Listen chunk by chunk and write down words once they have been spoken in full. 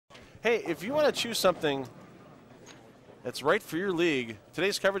Hey, if you want to choose something that's right for your league,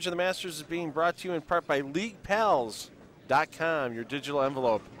 today's coverage of the Masters is being brought to you in part by LeaguePals.com, your digital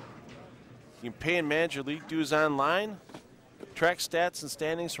envelope. You can pay and manage your league dues online, track stats and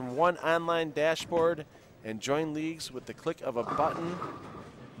standings from one online dashboard, and join leagues with the click of a button.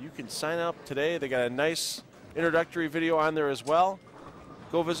 You can sign up today. They got a nice introductory video on there as well.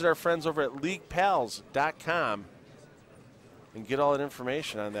 Go visit our friends over at LeaguePals.com and get all that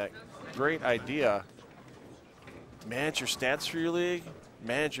information on that great idea. Manage your stats for your league,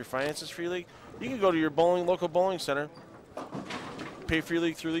 manage your finances for your league. You can go to your local bowling center, pay for your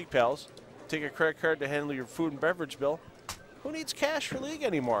league through LeaguePals, take a credit card to handle your food and beverage bill. Who needs cash for league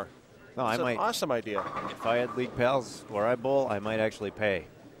anymore? No, it's an awesome idea. If I had LeaguePals where I bowl, I might actually pay,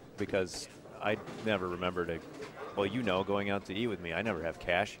 because I never remember to. Well, you know, going out to eat with me, I never have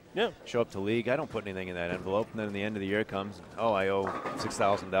cash. Yeah. Show up to league, I don't put anything in that envelope, and then at the end of the year comes, oh, I owe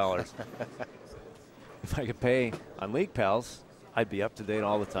 $6,000. If I could pay on LeaguePals, I'd be up to date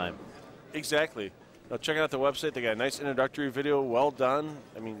all the time. Exactly. Now check out the website. They got a nice introductory video, well done.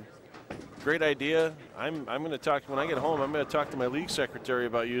 I mean, great idea. I'm going to talk, when I get home, I'm going to talk to my league secretary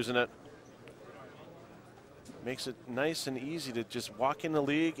about using it. Makes it nice and easy to just walk in the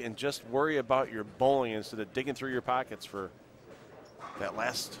league and just worry about your bowling instead of digging through your pockets for that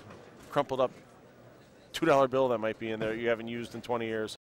last crumpled up $2 bill that might be in there you haven't used in 20 years.